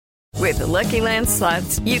With the Lucky Land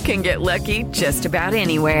Slots, you can get lucky just about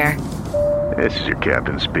anywhere. This is your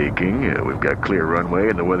captain speaking. We've got clear runway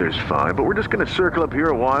and the weather's fine, but we're just going to circle up here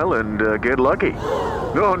a while and get lucky.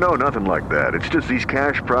 No, nothing like that. It's just these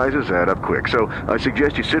cash prizes add up quick. So I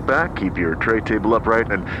suggest you sit back, keep your tray table upright,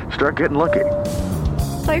 and start getting lucky.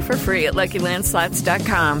 Play for free at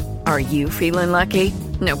LuckyLandSlots.com. Are you feeling lucky?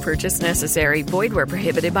 No purchase necessary. Void where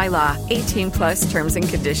prohibited by law. 18+ terms and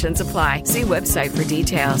conditions apply. See website for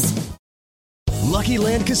details. Lucky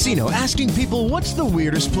Land Casino, asking people, what's the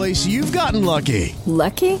weirdest place you've gotten lucky?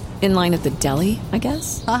 Lucky? In line at the deli, I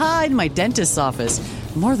guess? Aha, in my dentist's office.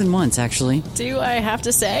 More than once, actually. Do I have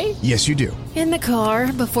to say? Yes, you do. In the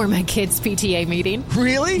car before my kids' PTA meeting.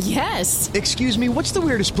 Really? Yes. Excuse me, what's the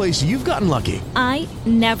weirdest place you've gotten lucky? I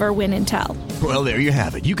never win and tell. Well, there you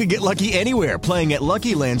have it. You can get lucky anywhere, playing at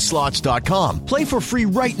LuckyLandSlots.com. Play for free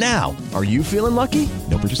right now. Are you feeling lucky?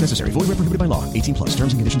 No purchase necessary. Void where prohibited by law. 18+.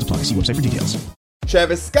 Terms and conditions apply. See website for details.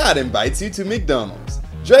 Travis Scott invites you to McDonald's.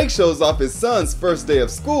 Drake shows off his son's first day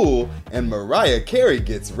of school, and Mariah Carey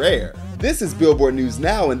gets rare. This is Billboard News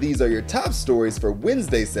Now, and these are your top stories for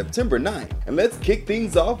Wednesday, September 9th. And let's kick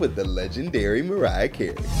things off with the legendary Mariah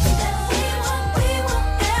Carey.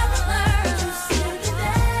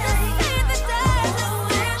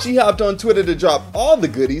 She hopped on Twitter to drop all the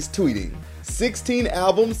goodies, tweeting, 16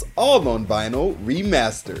 albums, all on vinyl,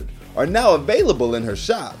 remastered, are now available in her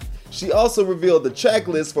shop. She also revealed the track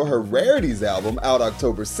list for her Rarities album out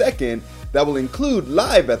October 2nd that will include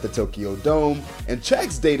Live at the Tokyo Dome and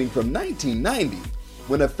tracks dating from 1990.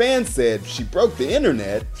 When a fan said she broke the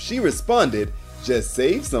internet, she responded, just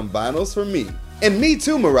save some vinyls for me. And me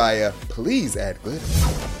too, Mariah, please add glitter.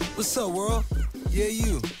 What's up, world? Yeah,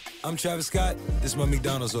 you. I'm Travis Scott. This is my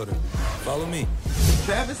McDonald's order. Follow me.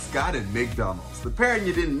 Travis Scott and McDonald's, the pairing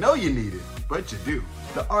you didn't know you needed, but you do.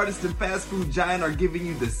 The artist and fast food giant are giving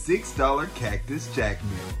you the $6 Cactus Jack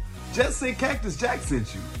meal. Just say Cactus Jack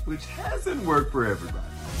sent you, which hasn't worked for everybody.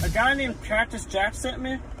 A guy named Cactus Jack sent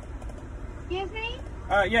me. Excuse me?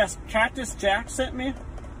 Yes, Cactus Jack sent me.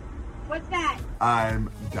 What's that?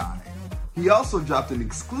 I'm dying. He also dropped an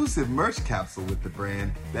exclusive merch capsule with the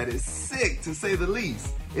brand that is sick to say the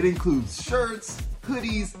least. It includes shirts,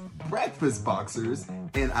 hoodies, breakfast boxers,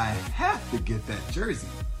 and I have to get that jersey.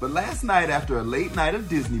 But last night, after a late night of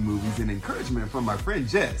Disney movies and encouragement from my friend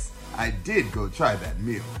Jess, I did go try that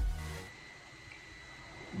meal.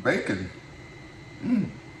 Bacon.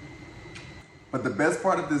 But the best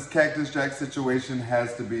part of this Cactus Jack situation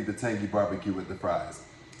has to be the tangy barbecue with the fries.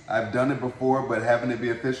 I've done it before, but having it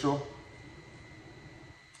be official,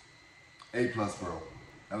 A+, bro.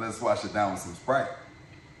 Now let's wash it down with some Sprite.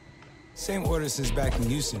 Same order since back in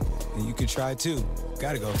Houston, and you can try too.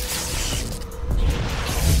 Gotta go.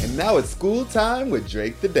 And now it's school time with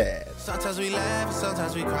Drake the Dad. Sometimes we laugh and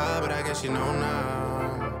sometimes we cry, but I guess you know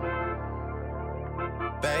now,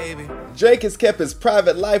 baby. Drake has kept his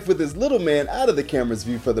private life with his little man out of the camera's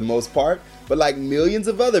view for the most part, but like millions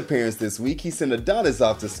of other parents this week, he sent Adonis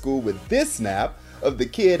off to school with this snap of the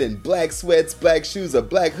kid in black sweats, black shoes, a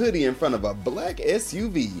black hoodie in front of a black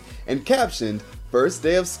SUV, and captioned, "First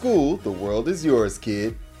day of school, the world is yours,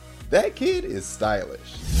 kid." That kid is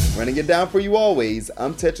stylish. Running it down for you always,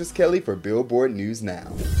 I'm Tetris Kelly for Billboard News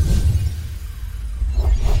Now.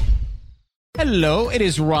 Hello, it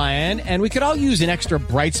is Ryan, and we could all use an extra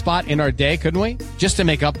bright spot in our day, couldn't we? Just to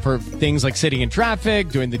make up for things like sitting in traffic,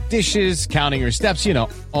 doing the dishes, counting your steps, you know,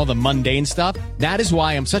 all the mundane stuff. That is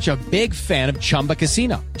why I'm such a big fan of Chumba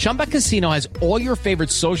Casino. Chumba Casino has all your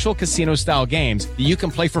favorite social casino-style games that you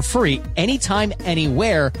can play for free anytime,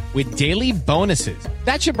 anywhere with daily bonuses.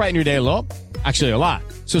 That should brighten your day a little. Actually, a lot.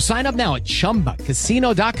 So sign up now at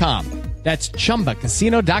ChumbaCasino.com. That's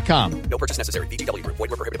ChumbaCasino.com. No purchase necessary. VGW Group.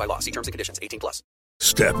 Void where prohibited by law. See terms and conditions. 18+.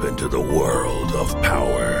 Step into the world of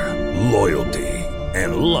power, loyalty,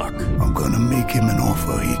 and luck. I'm gonna make him an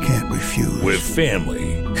offer he can't refuse. With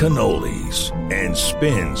family, cannolis, and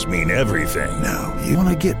spins mean everything. Now, you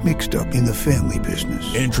wanna get mixed up in the family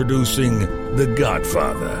business. Introducing The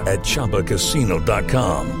Godfather at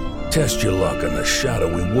ChumbaCasino.com. Test your luck in the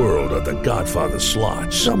shadowy world of The Godfather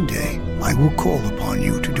slot. Someday, I will call upon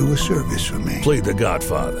you to do a service for me. Play The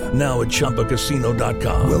Godfather, now at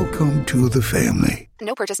ChumbaCasino.com. Welcome to the family.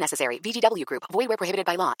 No purchase necessary. VGW Group. Void where prohibited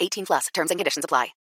by law. 18+. Terms and conditions apply.